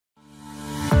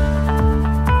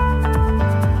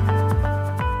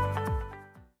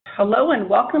Hello and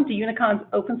welcome to Unicon's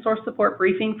Open Source Support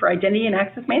Briefing for Identity and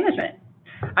Access Management.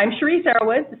 I'm Cherise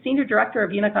Arrowood, the Senior Director of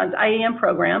Unicon's IAM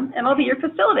program, and I'll be your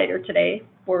facilitator today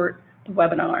for the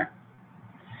webinar.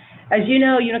 As you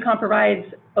know, Unicon provides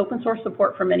open source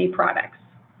support for many products.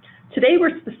 Today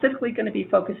we're specifically going to be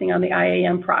focusing on the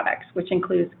IAM products, which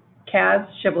includes CAS,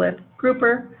 Shibboleth,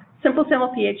 Grouper,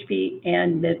 SimpleSAMLphp,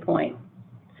 and midPoint.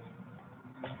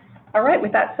 All right,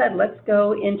 with that said, let's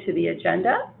go into the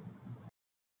agenda.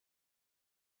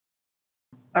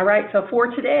 All right, so for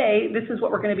today, this is what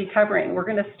we're going to be covering. We're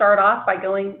going to start off by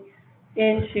going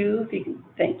into,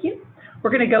 we're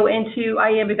going to go into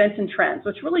IAM Events and Trends,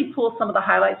 which really pulls some of the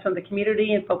highlights from the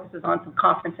community and focuses on some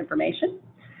conference information.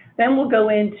 Then we'll go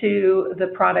into the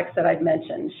products that I've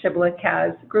mentioned, Shibboleth,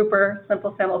 CAS, Grouper,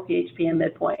 SimpleSAMLphp, and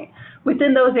midPoint.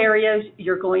 Within those areas,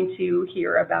 you're going to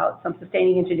hear about some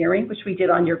sustaining engineering, which we did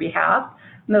on your behalf,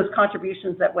 and those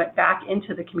contributions that went back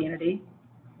into the community,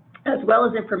 as well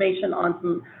as information on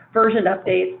some version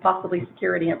updates, possibly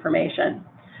security information.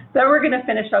 Then we're going to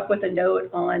finish up with a note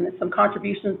on some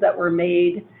contributions that were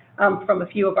made from a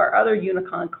few of our other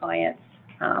Unicon clients,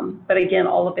 but again,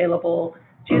 all available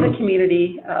to the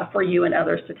community for you and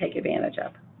others to take advantage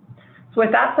of. So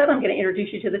with that said, I'm going to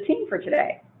introduce you to the team for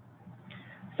today.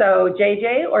 So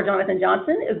JJ, or Jonathan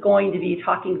Johnson, is going to be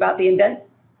talking about the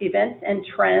events and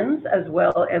trends, as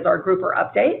well as our Grouper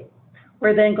update.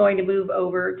 We're then going to move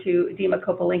over to Dima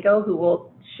Kopolenko, who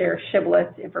will share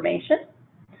Shibboleth information,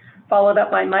 followed up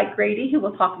by Mike Grady, who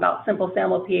will talk about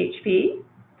SimpleSAMLphp.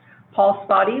 Paul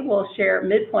Spotty will share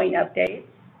midPoint updates,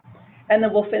 and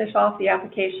then we'll finish off the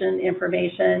application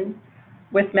information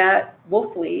with Matt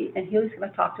Wolfley, and he's going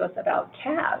to talk to us about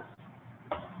CAS.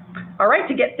 All right,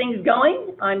 to get things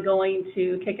going, I'm going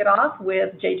to kick it off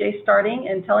with JJ starting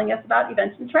and telling us about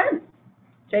events and trends.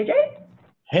 JJ?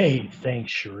 Hey,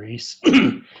 thanks, Cherise.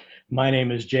 My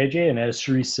name is JJ, and as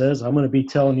Cherise says, I'm going to be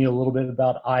telling you a little bit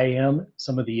about IAM,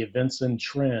 some of the events and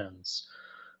trends.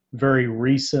 Very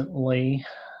recently,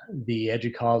 the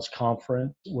EDUCAUSE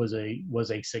conference was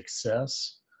a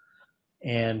success,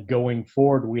 and going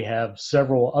forward, we have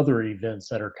several other events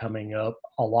that are coming up.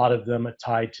 A lot of them are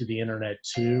tied to the internet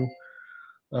too.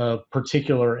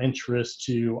 Particular interest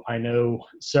to, I know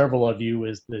several of you,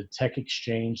 is the Tech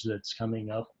Exchange that's coming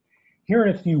up here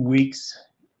in a few weeks,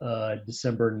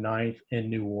 December 9th in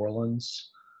New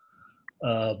Orleans,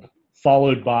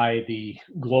 followed by the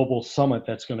Global Summit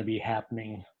that's going to be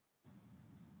happening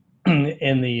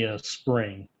in the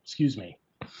spring. Excuse me.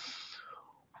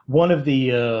 One of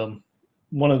the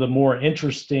more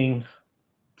interesting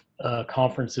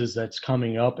conferences that's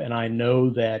coming up, and I know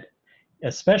that,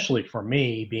 especially for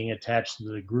me, being attached to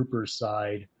the Grouper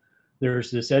side,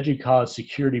 there's this EDUCAUSE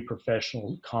Security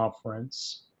Professional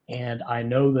Conference. And I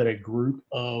know that a group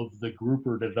of the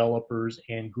Grouper developers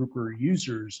and Grouper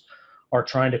users are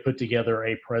trying to put together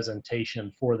a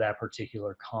presentation for that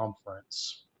particular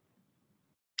conference.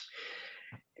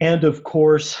 And of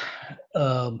course,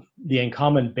 the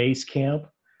Uncommon Basecamp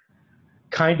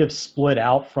kind of split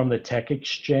out from the Tech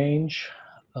Exchange,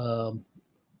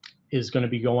 is going to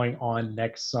be going on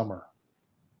next summer.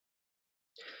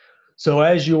 So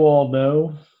as you all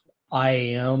know,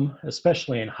 IAM,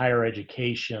 especially in higher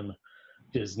education,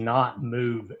 does not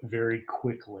move very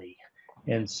quickly.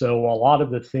 And so a lot of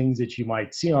the things that you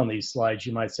might see on these slides,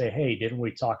 you might say, hey, didn't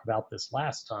we talk about this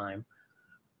last time?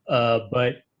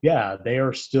 But yeah, they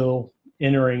are still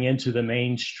entering into the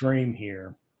mainstream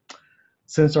here.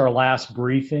 Since our last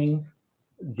briefing,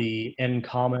 the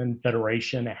Uncommon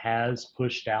Federation has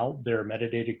pushed out their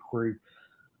metadata query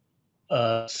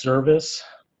service,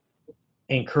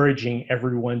 encouraging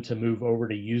everyone to move over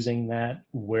to using that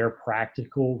where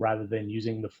practical rather than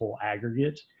using the full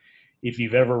aggregate. If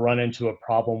you've ever run into a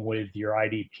problem with your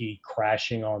IDP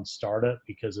crashing on startup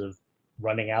because of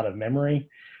running out of memory,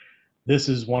 this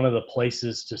is one of the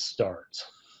places to start.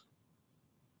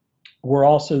 We're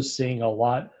also seeing a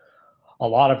lot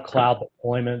of cloud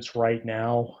deployments right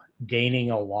now,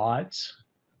 gaining a lot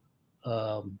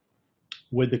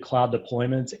with the cloud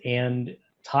deployments, and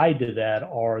tied to that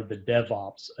are the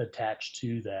DevOps attached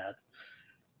to that.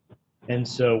 And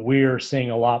so we're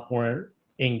seeing a lot more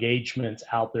engagements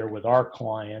out there with our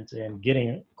clients and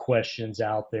getting questions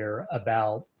out there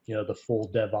about, you know, the full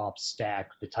DevOps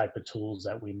stack, the type of tools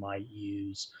that we might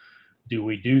use. Do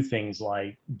we do things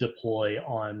like deploy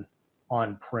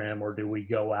on-prem, or do we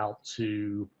go out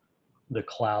to the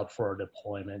cloud for our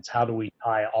deployments? How do we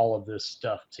tie all of this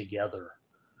stuff together?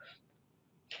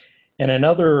 And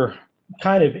another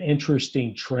kind of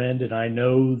interesting trend, and I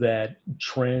know that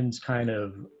trends kind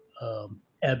of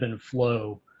ebb and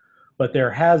flow, but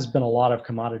there has been a lot of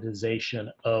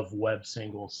commoditization of web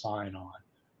single sign-on.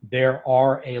 There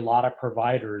are a lot of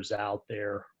providers out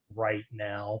there right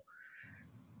now.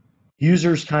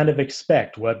 Users kind of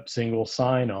expect web single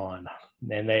sign-on,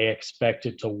 and they expect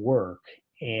it to work.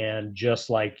 And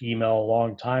just like email a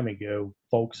long time ago,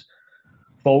 folks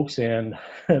and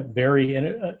very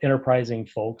enterprising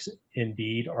folks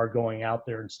indeed are going out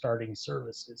there and starting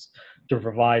services to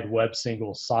provide web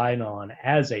single sign-on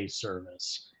as a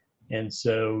service. And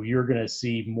so you're going to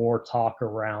see more talk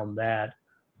around that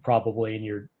probably in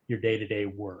your day-to-day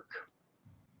work.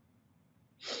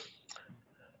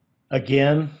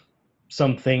 Again,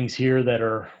 some things here that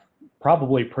are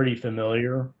probably pretty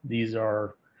familiar. These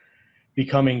are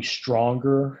becoming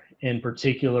stronger. In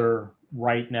particular,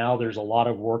 right now, there's a lot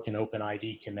of work in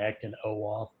OpenID Connect and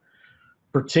OAuth,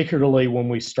 particularly when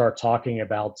we start talking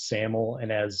about SAML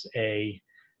and as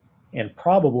and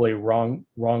probably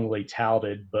wrongly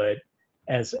touted, but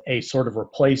as a sort of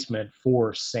replacement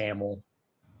for SAML.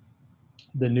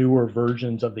 The newer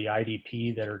versions of the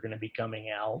IDP that are going to be coming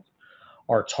out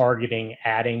are targeting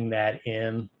adding that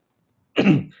in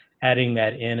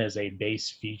as a base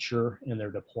feature in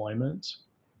their deployment.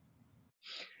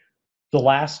 The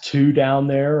last two down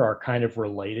there are kind of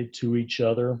related to each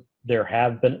other. There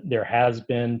has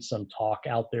been some talk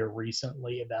out there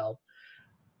recently about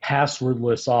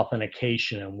passwordless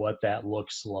authentication and what that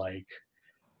looks like.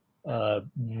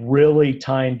 Really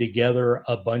tying together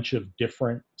a bunch of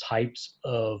different types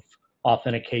of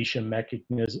authentication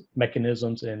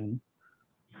mechanisms and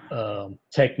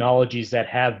technologies that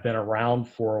have been around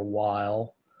for a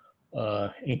while,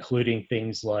 including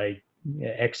things like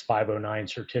X509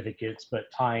 certificates, but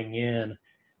tying in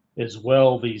as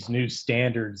well these new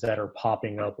standards that are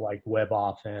popping up like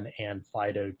WebAuthn and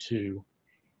FIDO2.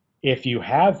 If you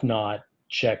have not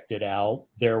checked it out,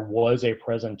 there was a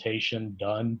presentation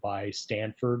done by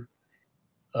Stanford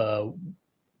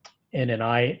and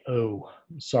I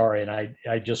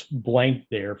just blanked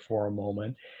there for a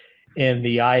moment. In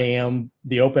the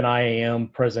Open IAM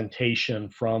presentation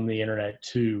from the Internet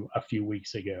 2 a few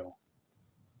weeks ago.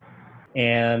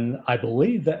 And I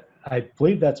believe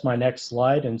that's my next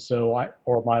slide, and so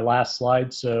or my last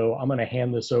slide. So I'm going to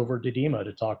hand this over to Dima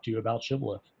to talk to you about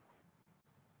Shibboleth.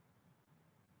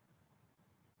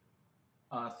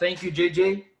 Thank you,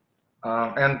 JJ,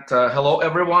 and hello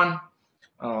everyone.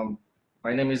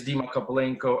 My name is Dima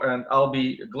Kopolenko, and I'll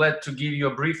be glad to give you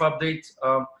a brief update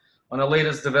on the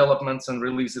latest developments and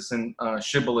releases in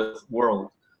Shibboleth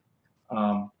world.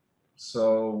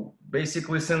 So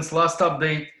basically, since last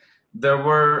update, there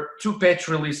were 2 patch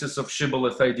releases of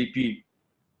Shibboleth IDP,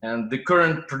 and the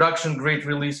current production grade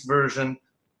release version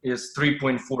is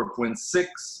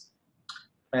 3.4.6.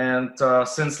 And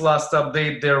since last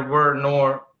update, there were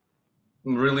no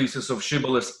releases of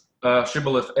Shibboleth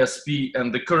SP,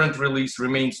 and the current release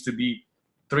remains to be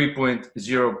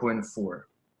 3.0.4.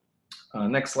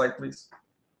 Next slide, please.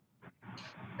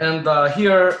 And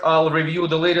here I'll review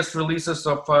the latest releases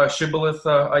of Shibboleth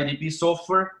IDP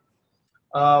software.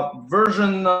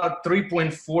 Version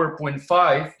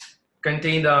 3.4.5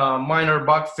 contained minor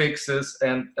bug fixes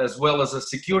and as well as a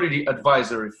security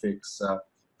advisory fix,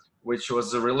 which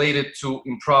was related to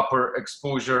improper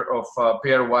exposure of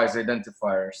pairwise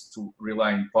identifiers to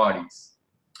relying parties.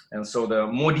 And so the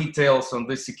more details on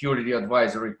this security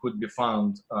advisory could be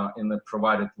found in the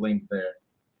provided link there.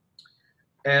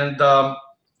 And the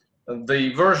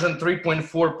version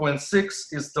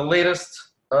 3.4.6 is the latest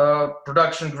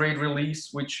production grade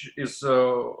release, which is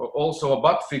also a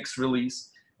bug fix release,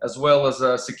 as well as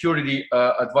a security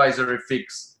advisory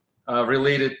fix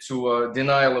related to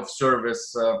denial of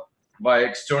service by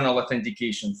external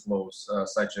authentication flows,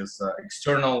 such as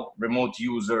external remote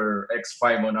user,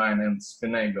 X509, and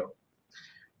Spinago.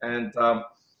 And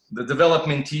the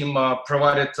development team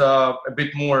provided a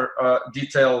bit more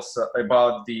details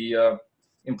about the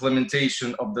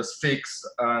implementation of this fix.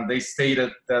 They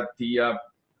stated that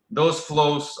those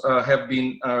flows have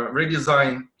been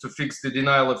redesigned to fix the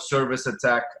denial of service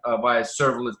attack via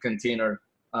servlet container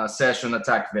session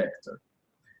attack vector.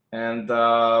 And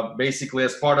basically,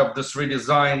 as part of this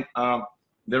redesign,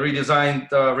 the redesign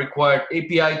required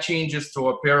API changes to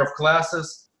a pair of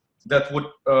classes that would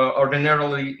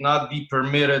ordinarily not be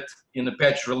permitted in a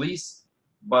patch release,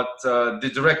 but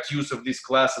the direct use of these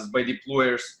classes by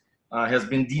deployers has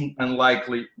been deemed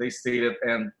unlikely, they stated,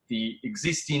 and the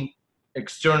existing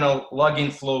external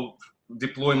login flow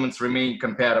deployments remain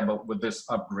compatible with this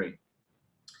upgrade.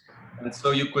 And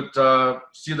so you could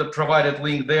see the provided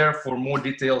link there for more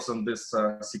details on this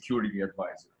security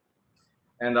advisor.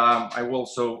 And I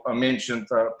also mentioned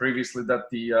previously that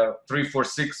the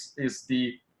 3.4.6 is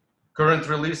the current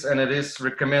release, and it is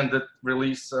recommended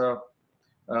release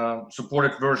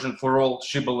supported version for all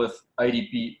Shibboleth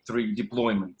IDP 3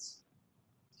 deployments.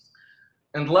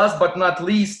 And last but not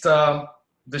least, the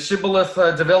Shibboleth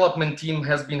development team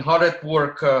has been hard at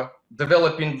work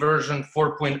developing version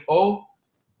 4.0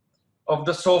 of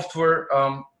the software.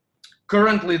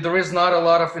 Currently, there is not a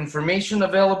lot of information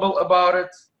available about it,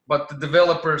 but the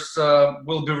developers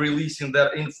will be releasing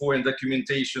that info and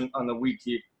documentation on the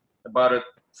wiki about it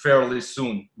fairly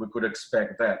soon. We could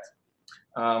expect that.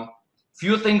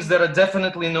 Few things that are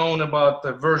definitely known about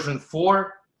version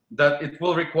 4, that it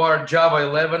will require Java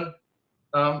 11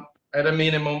 at a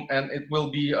minimum, and it will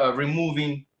be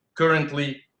removing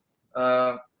currently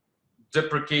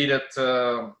deprecated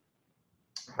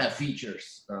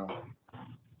features.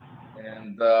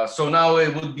 So now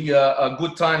it would be a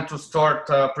good time to start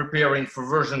preparing for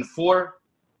version 4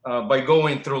 by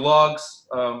going through logs,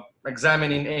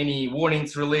 examining any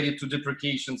warnings related to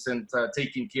deprecations, and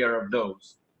taking care of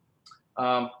those.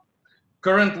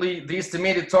 Currently, the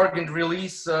estimated target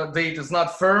release date is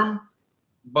not firm,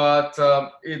 but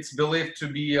it's believed to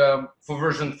be for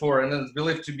version 4, and it's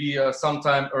believed to be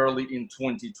sometime early in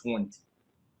 2020.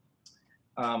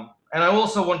 And I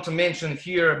also want to mention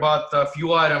here about a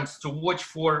few items to watch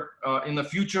for in the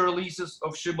future releases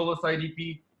of Shibboleth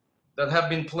IDP that have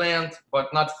been planned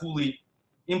but not fully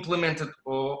implemented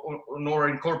nor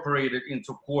incorporated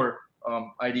into core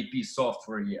IDP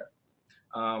software yet.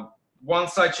 One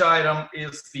such item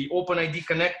is the OpenID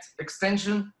Connect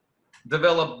extension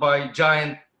developed by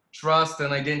Giant Trust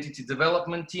and Identity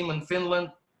Development Team in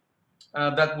Finland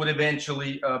that would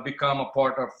eventually become a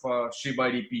part of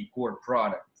ShibIDP core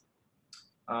product.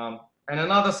 And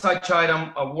another such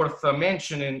item worth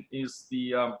mentioning is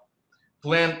the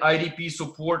planned IDP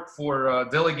support for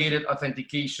delegated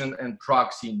authentication and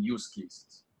proxying use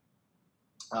cases.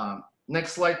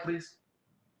 Next slide, please.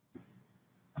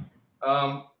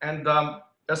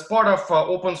 As part of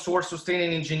open source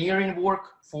sustaining engineering work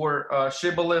for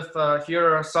Shibboleth,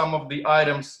 here are some of the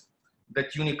items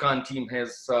that Unicon team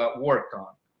has worked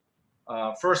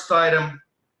on. First item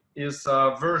is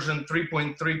version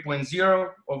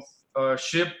 3.3.0 of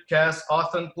ShibCAS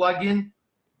Authn plugin.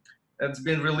 It's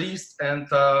been released, and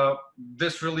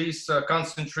this release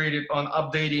concentrated on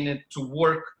updating it to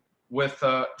work with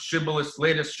Shibboleth's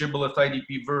latest Shibboleth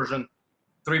IDP version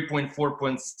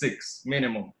 3.4.6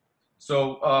 minimum.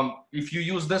 So if you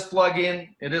use this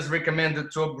plugin, it is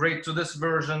recommended to upgrade to this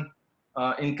version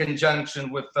in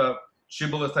conjunction with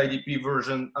Shibboleth IDP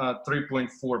version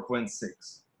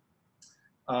 3.4.6.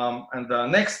 And the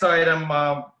next item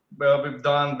we've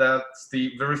done, that's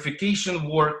the verification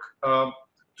work to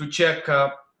check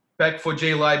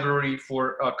Pack4j library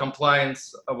for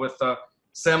compliance with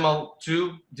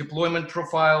SAML2 deployment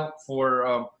profile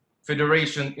for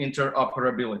federation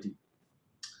interoperability.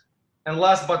 And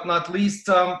last but not least,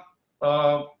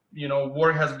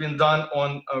 work has been done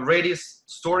on a Redis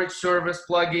storage service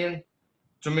plugin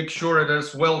to make sure it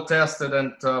is well tested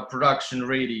and production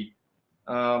ready.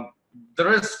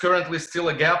 There is currently still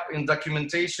a gap in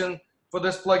documentation for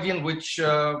this plugin, which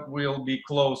will be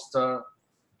closed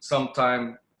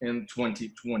sometime in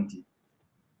 2020.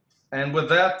 And with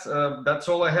that, that's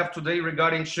all I have today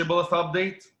regarding Shibboleth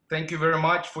update. Thank you very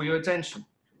much for your attention.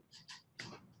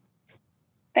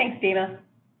 Thanks, Dima.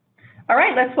 All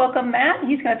right, let's welcome Matt.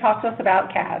 He's going to talk to us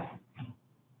about CAS.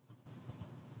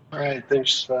 All right,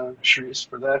 thanks, Sharice,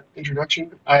 for that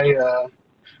introduction. I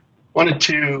wanted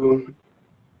to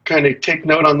kind of take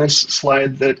note on this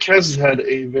slide that CAS has had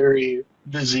a very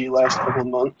busy last couple of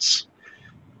months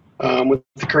with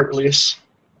the current release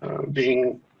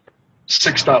being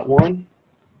 6.1.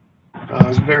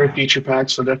 It's very feature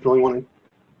packed, so definitely want to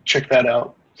check that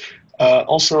out.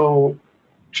 Also,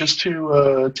 just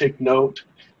to take note,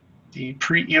 the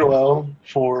pre-EOL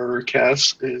for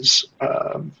CAS is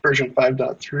version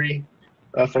 5.3,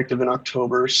 effective in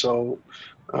October, so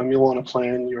you'll want to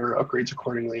plan your upgrades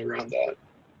accordingly around that.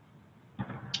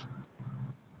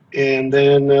 And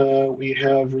then we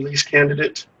have release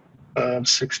candidate of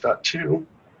 6.2,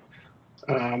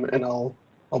 and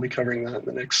I'll be covering that in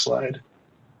the next slide,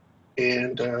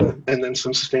 and then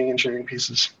some sustaining engineering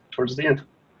pieces towards the end.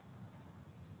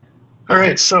 All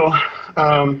right, so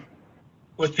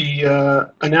with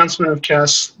the announcement of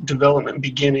CAS development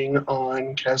beginning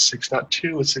on CAS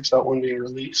 6.2 with 6.1 being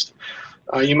released,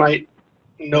 you might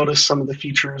notice some of the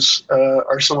features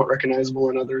are somewhat recognizable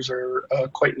and others are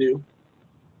quite new.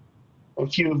 A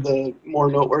few of the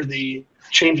more noteworthy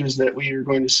changes that we are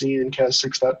going to see in CAS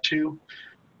 6.2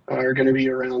 are going to be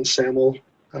around SAML,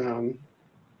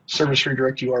 service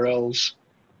redirect URLs,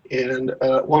 and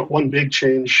one big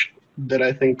change that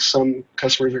I think some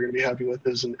customers are going to be happy with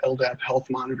is an LDAP health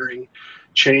monitoring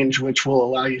change, which will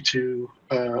allow you to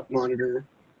monitor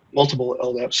multiple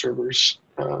LDAP servers,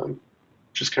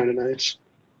 which is kind of nice.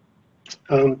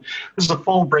 This is a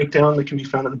full breakdown that can be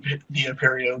found at the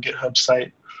Apereo GitHub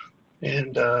site.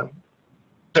 And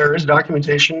there is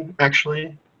documentation,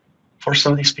 actually, for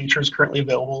some of these features currently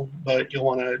available, but you'll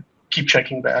want to keep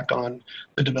checking back on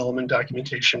the development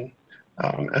documentation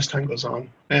as time goes on.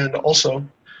 And also,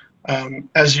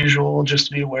 as usual, just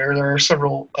to be aware, there are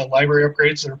several library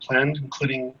upgrades that are planned,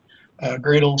 including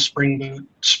Gradle, Spring Boot,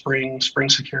 Spring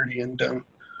Security, and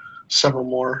several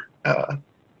more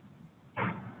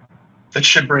that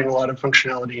should bring a lot of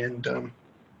functionality and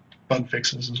bug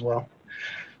fixes as well.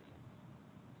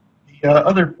 The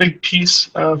other big piece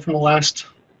from the last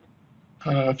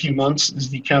few months is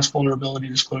the CAS vulnerability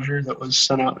disclosure that was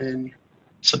sent out in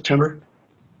September.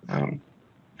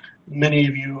 Many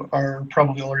of you are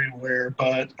probably already aware,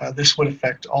 but this would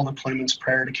affect all deployments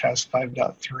prior to CAS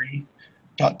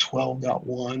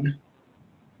 5.3.12.1.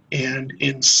 And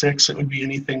in 6, it would be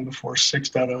anything before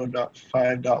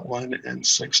 6.0.5.1 and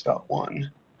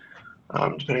 6.1,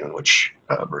 depending on which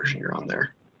version you're on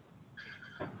there.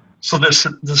 So the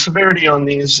severity on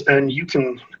these, and you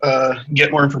can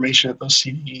get more information at those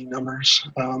CVE numbers,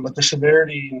 but the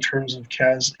severity in terms of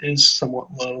CAS is somewhat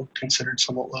low, considered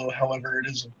somewhat low. However, it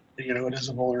is, it is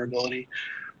a vulnerability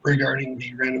regarding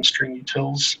the random string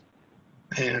utils,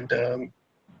 and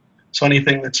so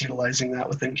anything that's utilizing that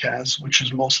within CAS, which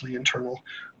is mostly internal,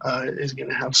 is going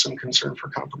to have some concern for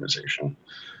compromisation.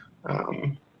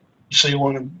 So you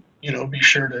want to, be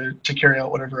sure to carry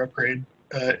out whatever upgrade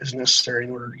is necessary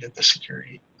in order to get the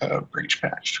security breach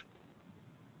patched.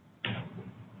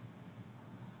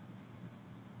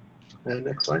 And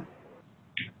next slide.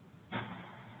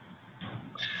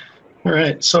 All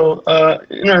right, so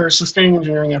in our sustaining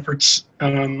engineering efforts,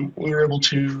 we were able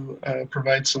to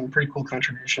provide some pretty cool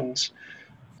contributions.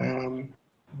 One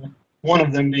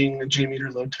of them being the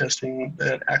JMeter load testing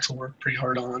that Axel worked pretty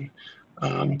hard on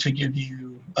to give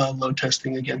you load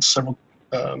testing against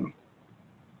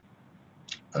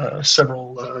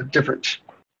several different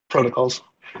protocols.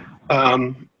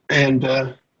 And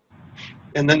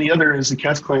then the other is the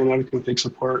CAS client autoconfig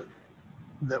support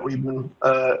that we've been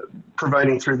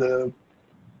providing through the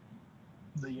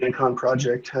Unicon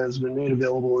project has been made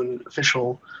available in the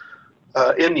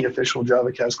official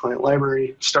Java CAS client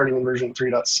library, starting in version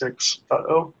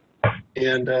 3.6.0.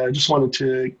 And I just wanted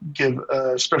to give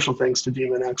special thanks to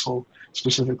Dima and Axel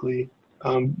specifically,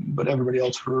 but everybody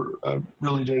else for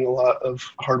really doing a lot of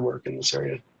hard work in this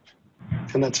area.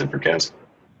 And that's it for CAS.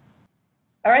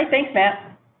 All right, thanks, Matt.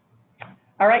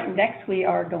 All right, next we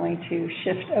are going to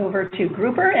shift over to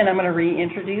Grouper, and I'm going to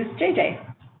reintroduce JJ.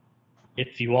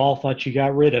 If you all thought you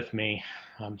got rid of me,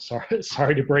 I'm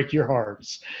sorry to break your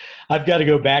hearts. I've got to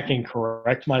go back and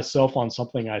correct myself on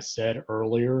something I said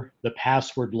earlier. The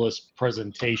passwordless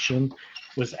presentation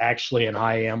was actually an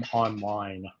IAM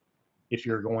online, if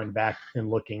you're going back and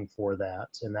looking for that.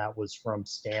 And that was from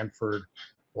Stanford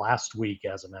last week,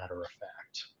 as a matter of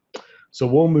fact. So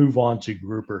we'll move on to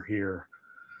Grouper here.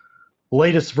 The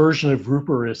latest version of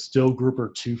Grouper is still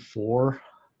Grouper 2.4,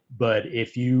 but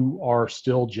if you are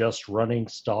still just running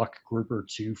stock Grouper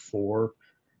 2.4,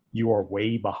 you are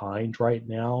way behind right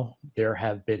now. There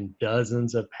have been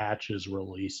dozens of patches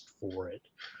released for it.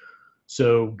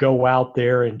 So go out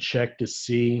there and check to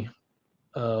see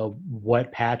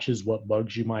what patches, what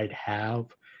bugs you might have,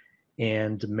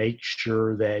 and make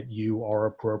sure that you are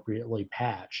appropriately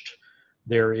patched.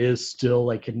 There is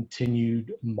still a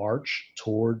continued march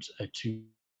towards a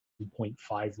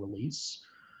 2.5 release.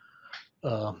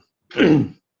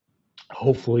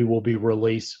 Hopefully will be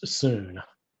released soon.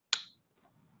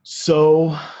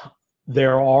 So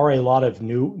there are a lot of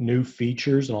new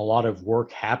features and a lot of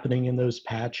work happening in those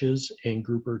patches in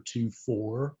Grouper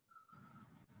 2.4.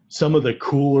 Some of the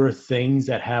cooler things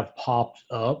that have popped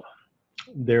up,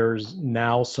 there's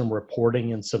now some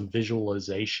reporting and some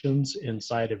visualizations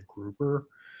inside of Grouper.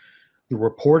 The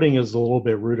reporting is a little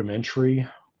bit rudimentary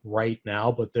right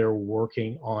now, but they're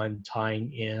working on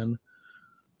tying in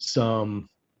some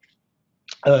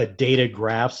data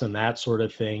graphs and that sort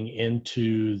of thing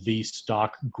into the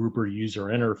stock Grouper user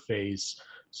interface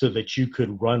so that you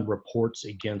could run reports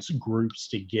against groups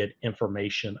to get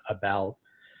information about,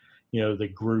 the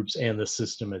groups and the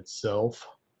system itself.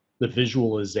 The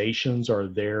visualizations are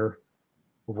there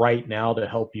right now to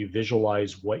help you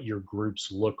visualize what your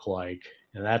groups look like.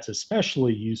 And that's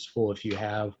especially useful if you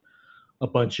have a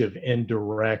bunch of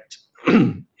indirect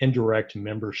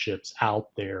memberships out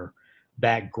there.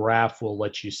 That graph will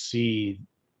let you see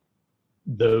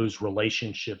those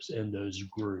relationships in those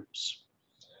groups.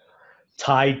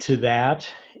 Tied to that,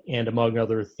 and among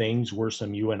other things, were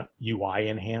some UI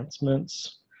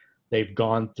enhancements. They've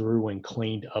gone through and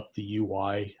cleaned up the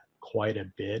UI quite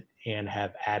a bit and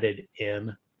have added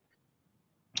in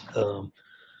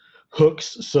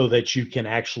hooks so that you can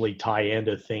actually tie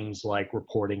into things like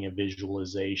reporting and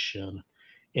visualization,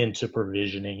 into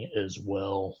provisioning as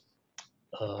well.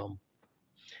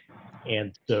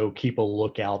 And so keep a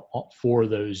lookout for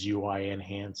those UI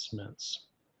enhancements.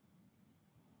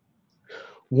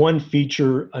 One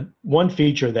feature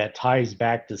that ties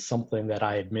back to something that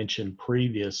I had mentioned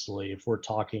previously, if we're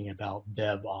talking about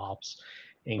DevOps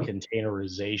and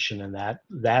containerization and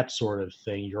that sort of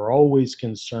thing, you're always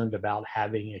concerned about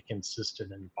having a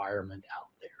consistent environment out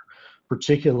there,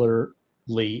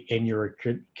 particularly in your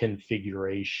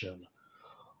configuration.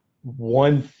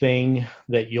 One thing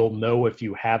that you'll know if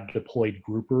you have deployed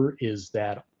Grouper is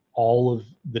that all of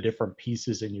the different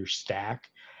pieces in your stack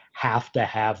have to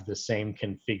have the same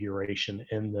configuration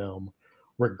in them,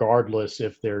 regardless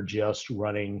if they're just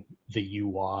running the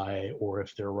UI or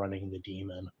if they're running the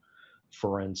daemon,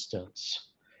 for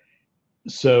instance.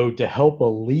 So to help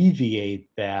alleviate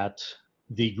that,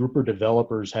 the Grouper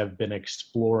developers have been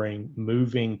exploring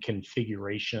moving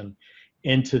configuration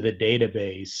into the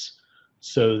database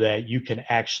so that you can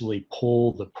actually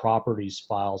pull the properties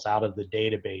files out of the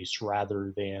database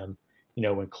rather than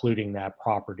including that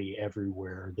property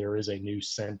everywhere. There is a new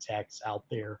syntax out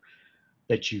there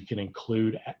that you can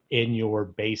include in your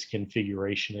base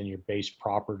configuration in your base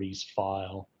properties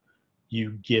file.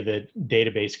 You give it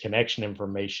database connection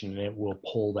information and it will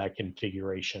pull that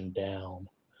configuration down.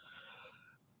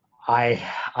 I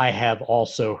have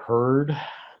also heard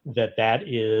that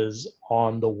is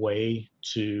on the way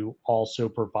to also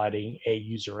providing a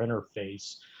user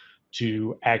interface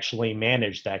to actually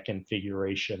manage that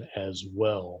configuration as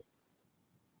well.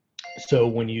 So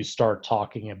when you start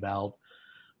talking about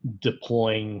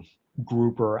deploying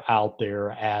Grouper out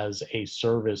there as a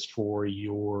service for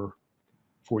your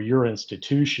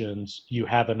institutions, you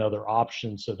have another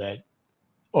option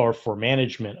or for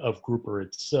management of Grouper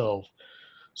itself,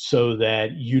 so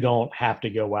that you don't have to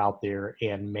go out there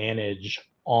and manage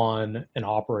on an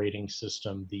operating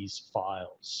system these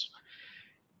files.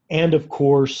 And of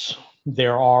course,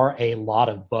 there are a lot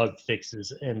of bug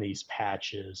fixes in these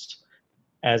patches.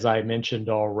 As I mentioned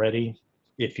already,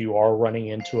 if you are running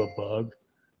into a bug,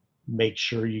 make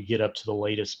sure you get up to the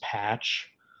latest patch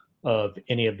of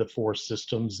any of the 4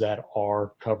 systems that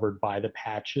are covered by the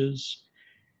patches.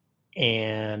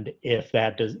 And if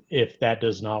that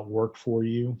does not work for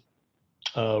you,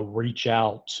 reach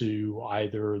out to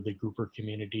either the Grouper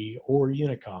community or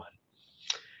Unicon.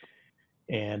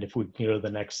 And if we can go to the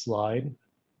next slide,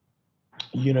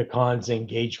 Unicon's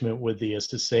engagement with the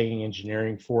sustaining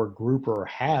engineering for Grouper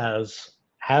has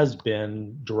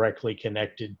been directly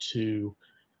connected to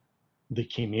the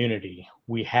community.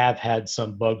 We have had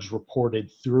some bugs reported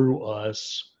through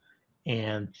us,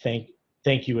 and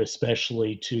thank you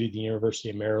especially to the University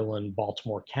of Maryland,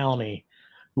 Baltimore County,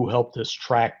 who helped us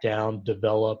track down,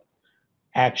 develop,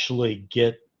 actually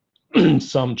get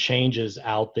some changes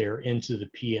out there into the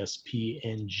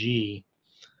PSP-NG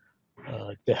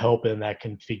to help in that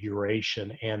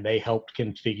configuration, and they helped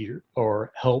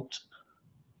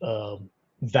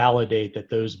validate that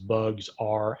those bugs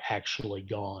are actually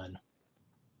gone.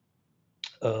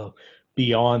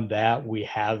 Beyond that, we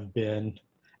have been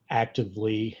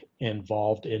actively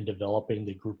involved in developing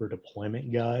the Grouper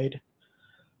deployment guide.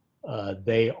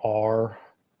 They are,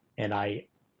 and I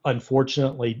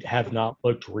unfortunately have not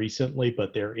looked recently,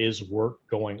 but there is work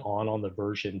going on the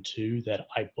version 2 that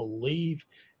I believe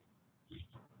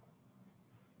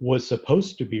was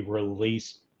supposed to be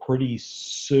released pretty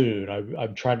soon.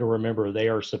 I'm trying to remember. They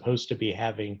are supposed to be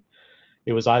having,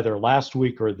 it was either last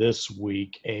week or this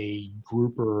week, a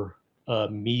Grouper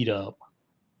meetup.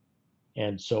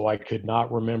 And so I could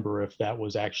not remember if that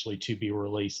was actually to be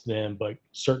released then, but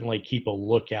certainly keep a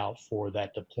lookout for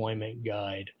that deployment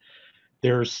guide.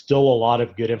 There's still a lot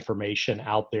of good information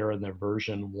out there in the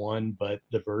version 1, but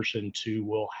the version 2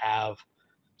 will have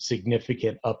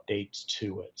significant updates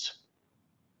to it.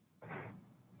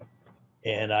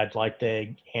 And I'd like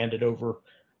to hand it over,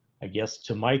 I guess,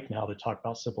 to Mike now to talk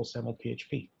about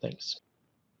SimpleSAMLphp. Thanks.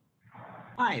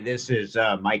 Hi, this is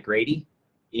Mike Grady,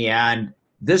 and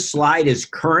this slide is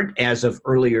current as of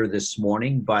earlier this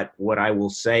morning, but what I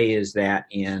will say is that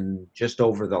in just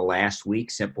over the last week,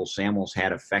 SimpleSAML's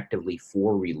had effectively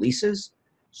 4 releases,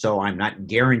 so I'm not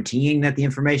guaranteeing that the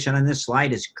information on this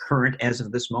slide is current as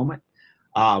of this moment.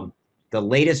 The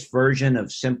latest version of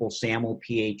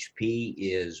SimpleSAMLphp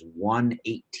is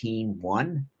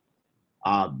 1.18.1.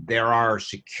 There are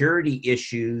security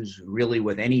issues really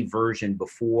with any version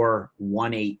before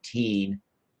 1.18,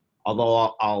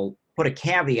 although I'll put a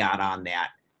caveat on that.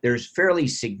 There's fairly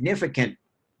significant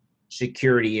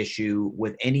security issue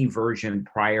with any version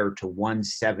prior to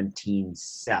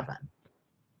 1.17.7.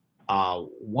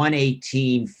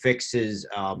 1.18 fixes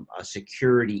a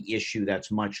security issue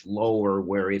that's much lower,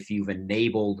 where if you've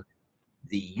enabled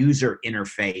the user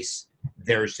interface,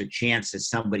 there's a chance that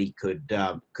somebody could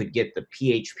get the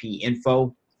PHP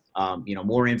info,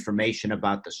 more information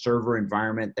about the server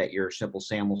environment that your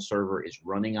SimpleSAML server is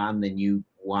running on than you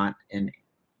want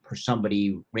for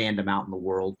somebody random out in the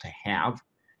world to have.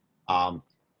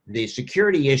 The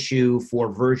security issue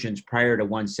for versions prior to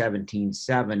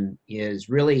 1.17.7 is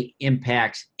really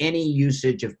impacts any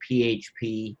usage of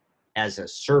PHP as a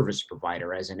service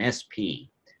provider, as an SP.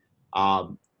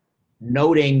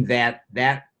 Noting that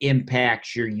that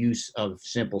impacts your use of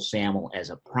SimpleSAML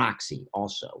as a proxy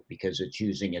also, because it's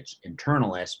using its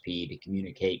internal SP to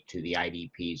communicate to the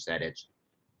IDPs that it's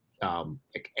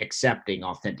accepting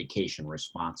authentication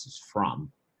responses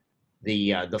from.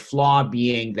 The flaw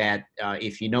being that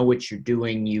if you know what you're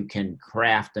doing, you can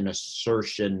craft an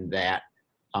assertion that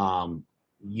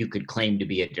you could claim to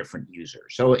be a different user.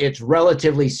 So it's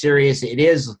relatively serious. It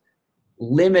is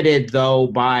limited, though,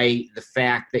 by the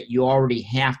fact that you already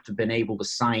have to been able to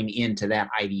sign into that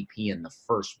IDP in the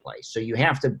first place. So you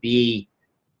have to be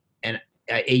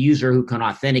a user who can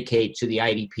authenticate to the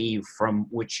IDP from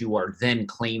which you are then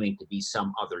claiming to be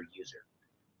some other user.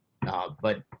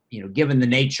 But given the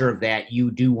nature of that, you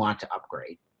do want to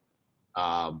upgrade.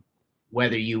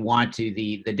 Whether you want to,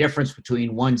 the difference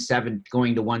between going to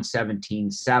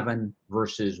 1.17.7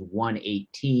 versus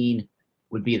 1.18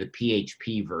 would be the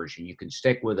PHP version. You can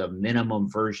stick with a minimum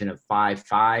version of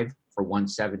 5.5 for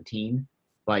 1.17,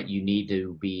 but you need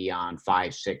to be on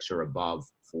 5.6 or above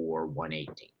for 1.18.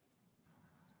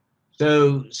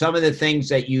 So some of the things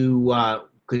that you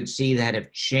could see that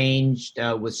have changed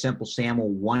with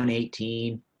SimpleSAML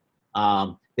 1.18.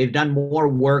 They've done more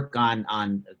work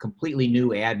on completely new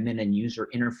admin and user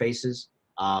interfaces,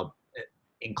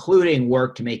 including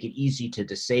work to make it easy to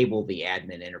disable the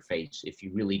admin interface if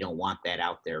you really don't want that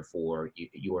out there for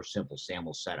your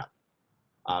SimpleSAML setup.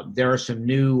 There are some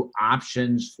new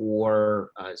options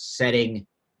for setting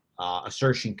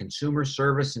assertion consumer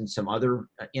service and some other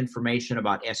information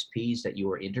about SPs that you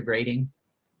are integrating.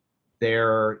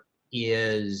 There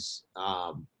is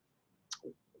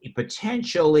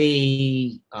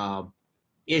potentially a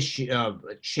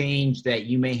change that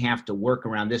you may have to work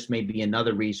around. This may be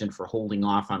another reason for holding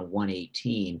off on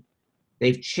 1.18.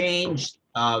 They've changed,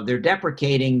 they're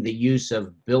deprecating the use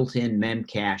of built-in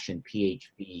memcache in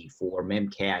PHP for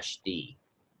memcached.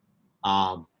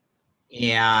 And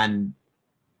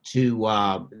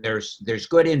there's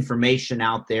good information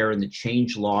out there in the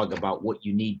change log about what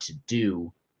you need to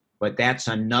do, but that's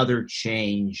another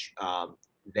change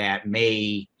that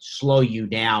may slow you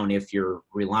down if you're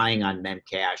relying on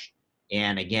memcache.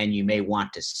 And again, you may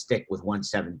want to stick with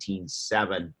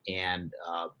 1.17.7 and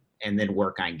then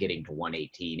work on getting to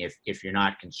 1.18 if you're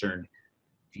not concerned.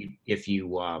 There's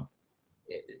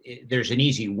an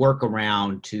easy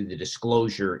workaround to the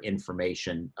disclosure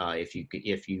information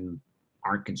if you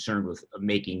aren't concerned with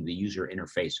making the user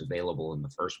interface available in the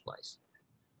first place.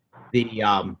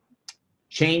 The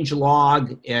change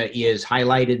log is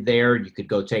highlighted there. You could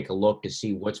go take a look to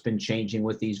see what's been changing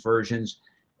with these versions.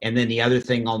 And then the other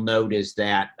thing I'll note is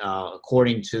that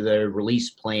according to the release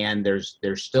plan, there's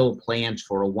still plans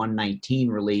for a 1.19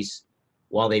 release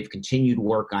while they've continued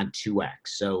work on 2x.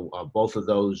 So both of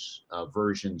those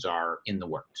versions are in the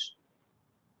works.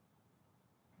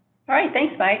 All right,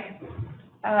 thanks, Mike.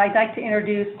 I'd like to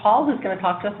introduce Paul, who's going to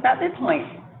talk to us about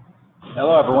midPoint.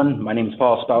 Hello, everyone. My name is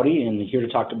Paul Spouty, and here to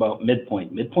talk about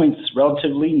midPoint. midPoint's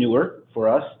relatively newer for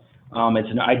us.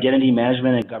 It's an identity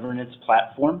management and governance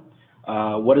platform.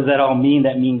 What does that all mean?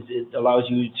 That means it allows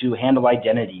you to handle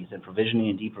identities and provisioning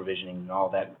and deprovisioning and all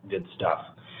that good stuff.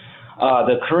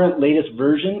 The current latest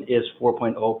version is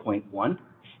 4.0.1.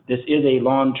 This is a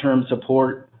long-term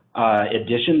support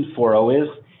edition for OS,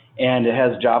 and it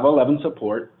has Java 11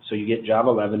 support, so you get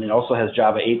Java 11. It also has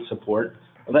Java 8 support.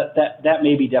 Well, that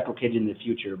may be deprecated in the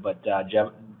future, but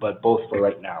both for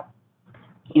right now.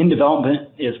 In development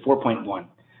is 4.1,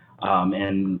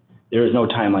 and there is no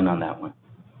timeline on that one.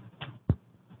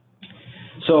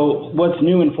 So what's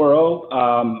new in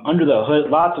 4.0? Under the hood,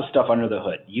 lots of stuff under the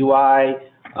hood. UI,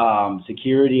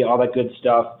 security, all that good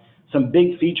stuff. Some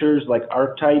big features like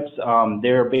archetypes.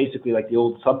 They're basically like the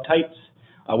old subtypes.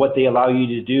 What they allow you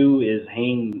to do is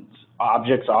hang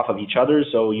objects off of each other.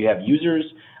 So you have users.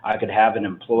 I could have an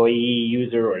employee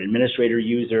user or an administrator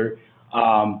user,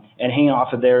 and hang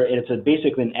off of there. It's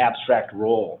basically an abstract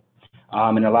role,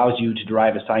 and allows you to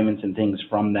derive assignments and things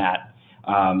from that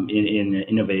in an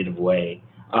innovative way.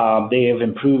 They have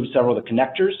improved several of the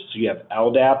connectors. So you have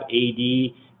LDAP,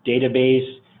 AD,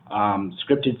 database,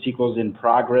 scripted SQLs in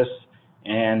progress,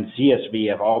 and CSV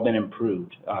have all been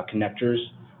improved connectors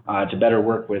to better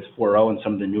work with 4.0 and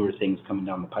some of the newer things coming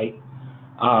down the pipe.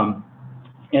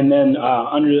 And then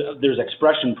there's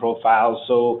expression profiles.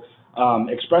 So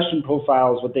expression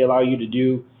profiles, what they allow you to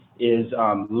do is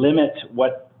limit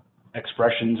what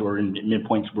expressions, or in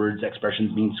midpoint's words,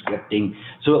 expressions mean scripting.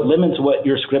 So it limits what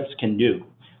your scripts can do.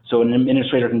 So an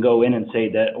administrator can go in and say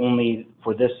that only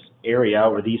for this area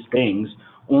or these things,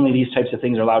 only these types of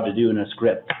things are allowed to do in a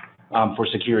script for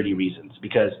security reasons,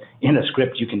 because in a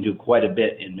script you can do quite a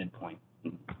bit in midpoint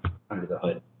under the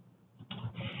hood.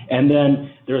 And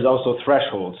then there's also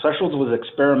thresholds. Thresholds was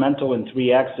experimental in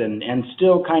 3x and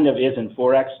still kind of is in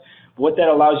 4x. What that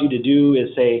allows you to do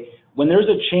is say, when there's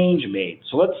a change made,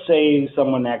 so let's say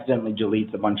someone accidentally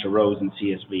deletes a bunch of rows in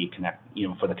CSV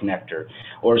for the connector,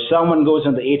 or someone goes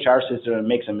into the HR system and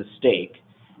makes a mistake,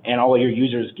 and all of your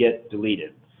users get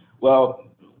deleted. Well,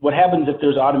 what happens if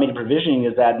there's automated provisioning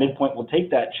is that midpoint will take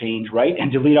that change, right,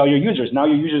 and delete all your users. Now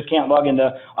your users can't log into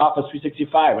Office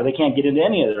 365, or they can't get into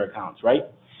any of their accounts, right?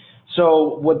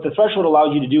 So what the threshold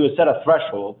allows you to do is set a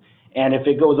threshold, and if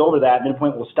it goes over that,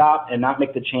 midpoint will stop and not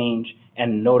make the change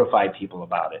and notify people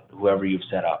about it, whoever you've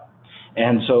set up.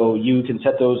 And so you can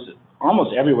set those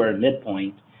almost everywhere in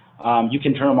midpoint. You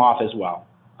can turn them off as well.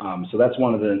 So that's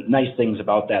one of the nice things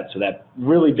about that, so that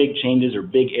really big changes or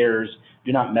big errors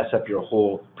do not mess up your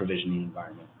whole provisioning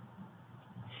environment.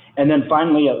 And then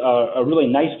finally, a really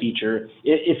nice feature,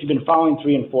 if you've been following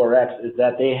 3 and 4x, is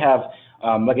that they have,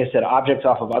 like I said, objects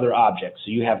off of other objects.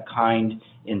 So you have kind,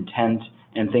 intent,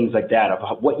 and things like that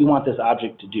of what you want this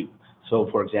object to do. So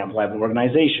for example, I have an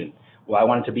organization. Well, I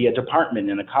want it to be a department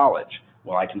in a college.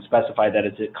 Well, I can specify that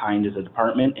it's kind is a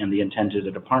department and the intent is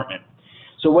a department.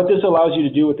 So what this allows you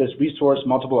to do with this resource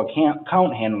multiple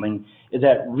account handling is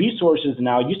that resources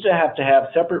now used to have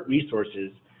separate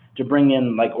resources to bring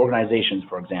in, like organizations,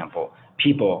 for example,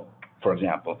 people, for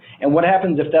example. And what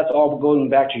happens if that's all going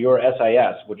back to your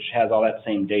SIS, which has all that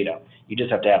same data? You just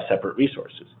have to have separate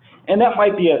resources. And that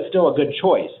might be still a good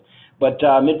choice, but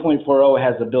midpoint 4.0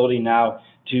 has the ability now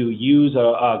to use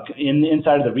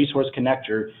inside of the resource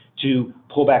connector to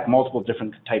pull back multiple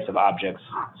different types of objects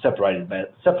separated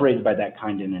by that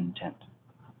kind and intent.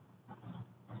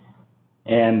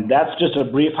 And that's just a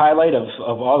brief highlight of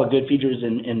all the good features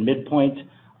in midpoint.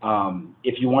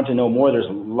 If you want to know more, there's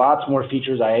lots more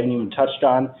features I haven't even touched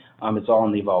on. It's all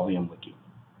in the Evolvium wiki.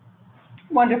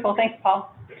 Wonderful, thanks,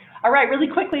 Paul. All right, really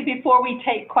quickly before we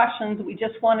take questions, we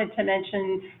just wanted to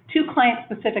mention 2 clients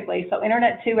specifically. So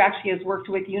Internet2 actually has worked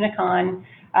with Unicon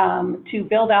to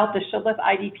build out the Shibboleth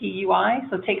IDP UI.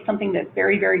 So take something that's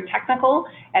very, very technical,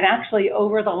 and actually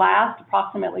over the last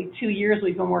approximately 2 years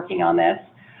we've been working on this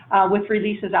with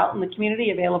releases out in the community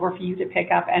available for you to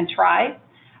pick up and try.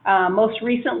 Most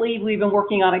recently, we've been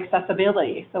working on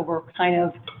accessibility. So we're kind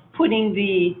of putting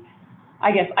the,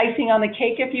 I guess, icing on the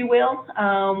cake, if you will.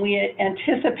 We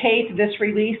anticipate this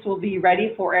release will be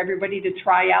ready for everybody to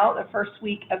try out the first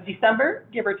week of December,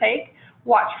 give or take.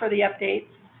 Watch for the updates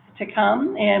to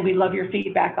come, and we love your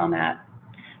feedback on that.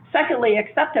 Secondly,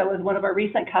 Accepto is one of our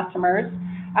recent customers.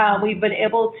 We've been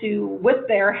able to, with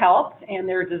their help and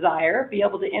their desire, be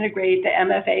able to integrate the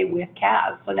MFA with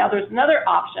CAS. So now there's another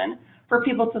option for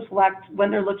people to select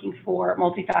when they're looking for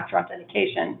multi-factor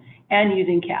authentication and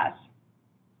using CAS.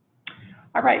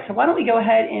 All right, so why don't we go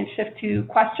ahead and shift to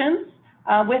questions.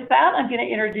 With that, I'm going to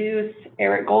introduce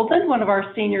Eric Golden, one of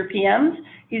our senior PMs.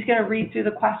 He's going to read through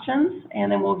the questions,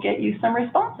 and then we'll get you some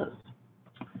responses.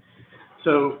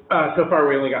 So far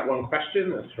we only got one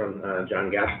question. That's from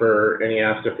John Gasper, and he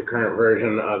asked if the current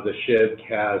version of the SHIB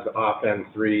CAS Offend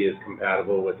 3 is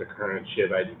compatible with the current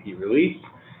SHIB IDP release.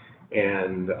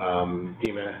 And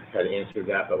Dima had answered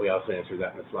that, but we also answered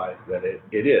that in the slide that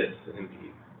it is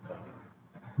indeed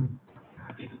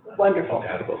Wonderful.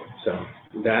 compatible. So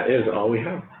that is all we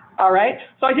have. All right.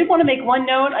 So I did want to make one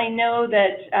note. I know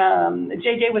that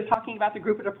JJ was talking about the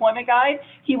group deployment guide.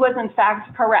 He was in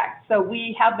fact correct. So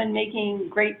we have been making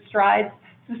great strides,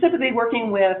 specifically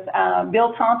working with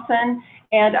Bill Thompson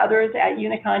and others at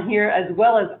Unicon here, as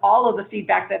well as all of the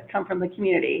feedback that's come from the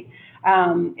community.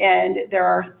 And there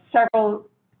are several,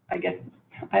 I guess,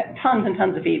 tons and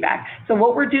tons of feedback. So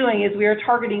what we're doing is we are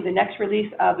targeting the next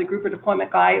release of the Grouper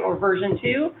Deployment Guide, or version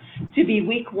 2, to be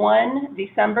week 1,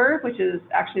 December, which is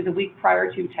actually the week prior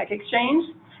to Tech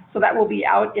Exchange. So that will be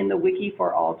out in the wiki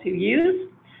for all to use.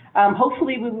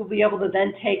 Hopefully we will be able to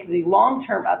then take the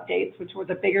long-term updates, which were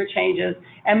the bigger changes,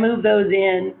 and move those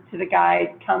in to the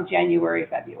guide come January,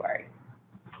 February.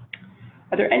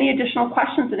 Are there any additional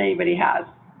questions that anybody has?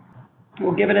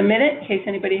 We'll give it a minute in case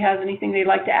anybody has anything they'd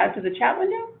like to add to the chat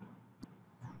window.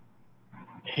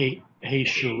 Hey,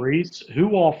 Charisse,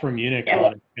 who all from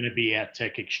Unicon is going to be at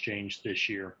Tech Exchange this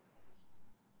year?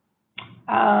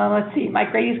 Let's see,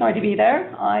 Mike Grady's going to be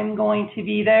there. I'm going to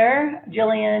be there.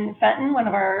 Jillian Fenton, one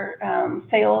of our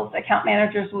sales account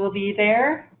managers, will be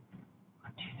there.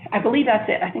 I believe that's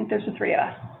it. I think there's the 3 of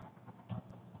us.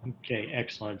 Okay,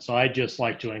 excellent. So I'd just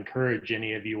like to encourage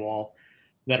any of you all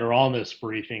that are on this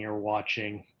briefing or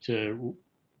watching to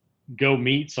go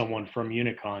meet someone from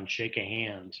Unicon, shake a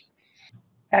hand.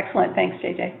 Excellent. Thanks,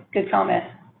 JJ. Good comment.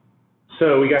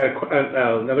 So we got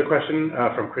another question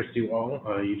from Christy Wall,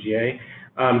 UGA.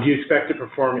 Do you expect to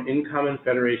perform in-common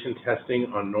federation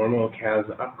testing on normal CAS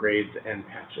upgrades and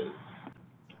patches?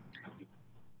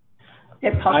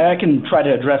 I can try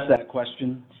to address that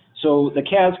question. So the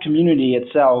CAS community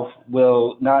itself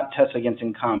will not test against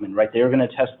in-common, right? They're going to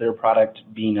test their product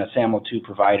being a SAML2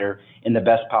 provider in the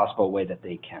best possible way that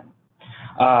they can.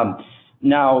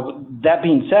 Now, that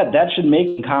being said, that should make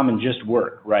in-common just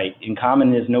work, right?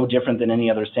 In-common is no different than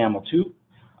any other SAML2.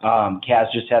 CAS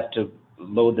just has to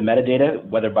load the metadata,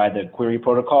 whether by the query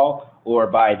protocol or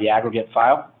by the aggregate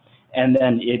file, and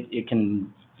then you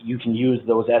can use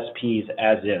those SPs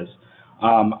as is.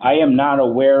 I am not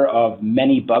aware of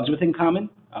many bugs with in-common.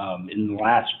 In the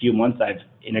last few months, I've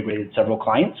integrated several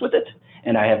clients with it,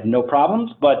 and I have no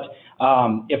problems. But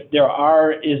if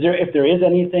there is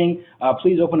anything,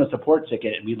 please open a support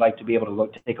ticket. We'd like to be able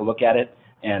to take a look at it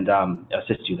and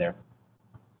assist you there.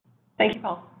 Thank you,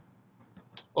 Paul.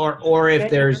 Or if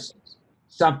there's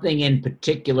something in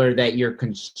particular that you're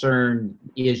concerned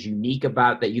is unique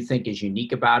about, that you think is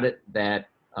unique about it, that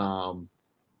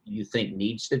you think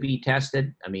needs to be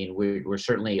tested. I mean, we're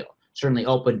certainly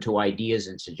open to ideas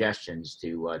and suggestions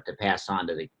to pass on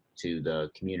to the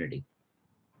community.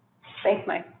 Thanks,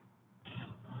 Mike.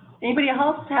 Anybody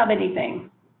else have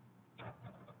anything?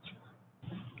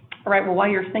 All right, well, while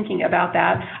you're thinking about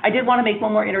that, I did want to make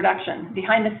one more introduction.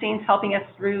 Behind the scenes helping us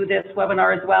through this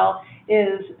webinar as well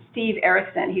is Steve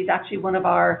Erickson. He's actually one of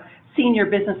our senior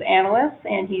business analysts,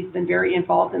 and he's been very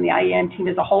involved in the IAM team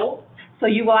as a whole. So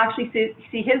you will actually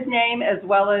see his name as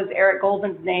well as Eric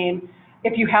Goldman's name,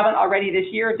 if you haven't already this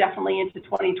year, definitely into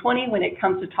 2020 when it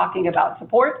comes to talking about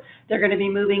support. They're going to be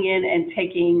moving in and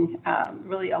taking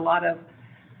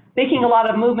making a lot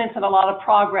of movements and a lot of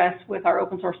progress with our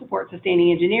open source support,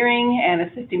 sustaining engineering, and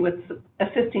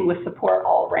assisting with support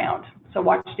all around. So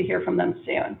watch to hear from them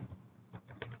soon.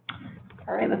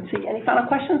 All right, let's see. Any final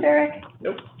questions, Eric?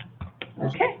 Nope.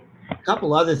 Okay. A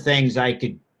couple other things I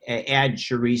could add,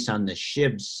 Charisse, on the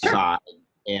SHIB side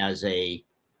as a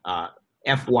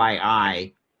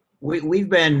FYI.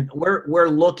 We're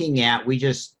looking at, we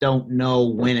just don't know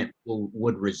when it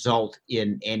would result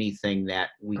in anything that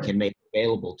we can make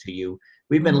available to you.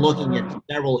 We've been looking at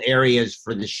several areas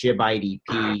for the SHIB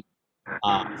IDP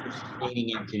for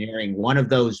sustaining engineering. One of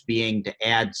those being to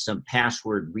add some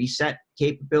password reset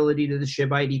capability to the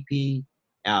SHIB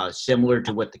IDP, similar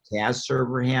to what the CAS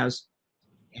server has.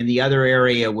 And the other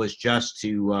area was just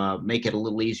to make it a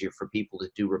little easier for people to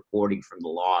do reporting from the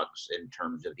logs in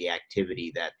terms of the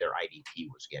activity that their IDP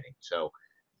was getting. So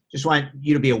just want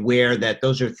you to be aware that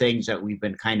those are things that we've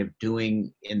been kind of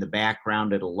doing in the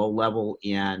background at a low level,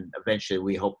 and eventually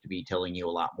we hope to be telling you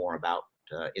a lot more about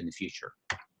in the future.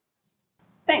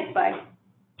 Thanks, Mike.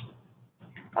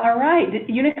 All right,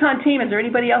 the Unicon team, is there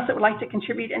anybody else that would like to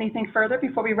contribute anything further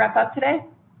before we wrap up today?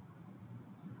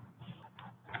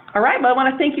 All right, well, I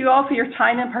want to thank you all for your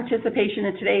time and participation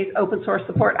in today's Open Source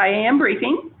Support IAM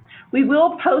briefing. We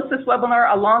will post this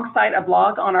webinar alongside a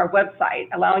blog on our website,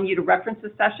 allowing you to reference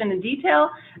this session in detail,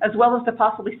 as well as to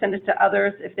possibly send it to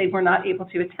others if they were not able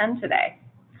to attend today.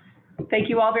 Thank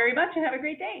you all very much and have a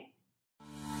great day.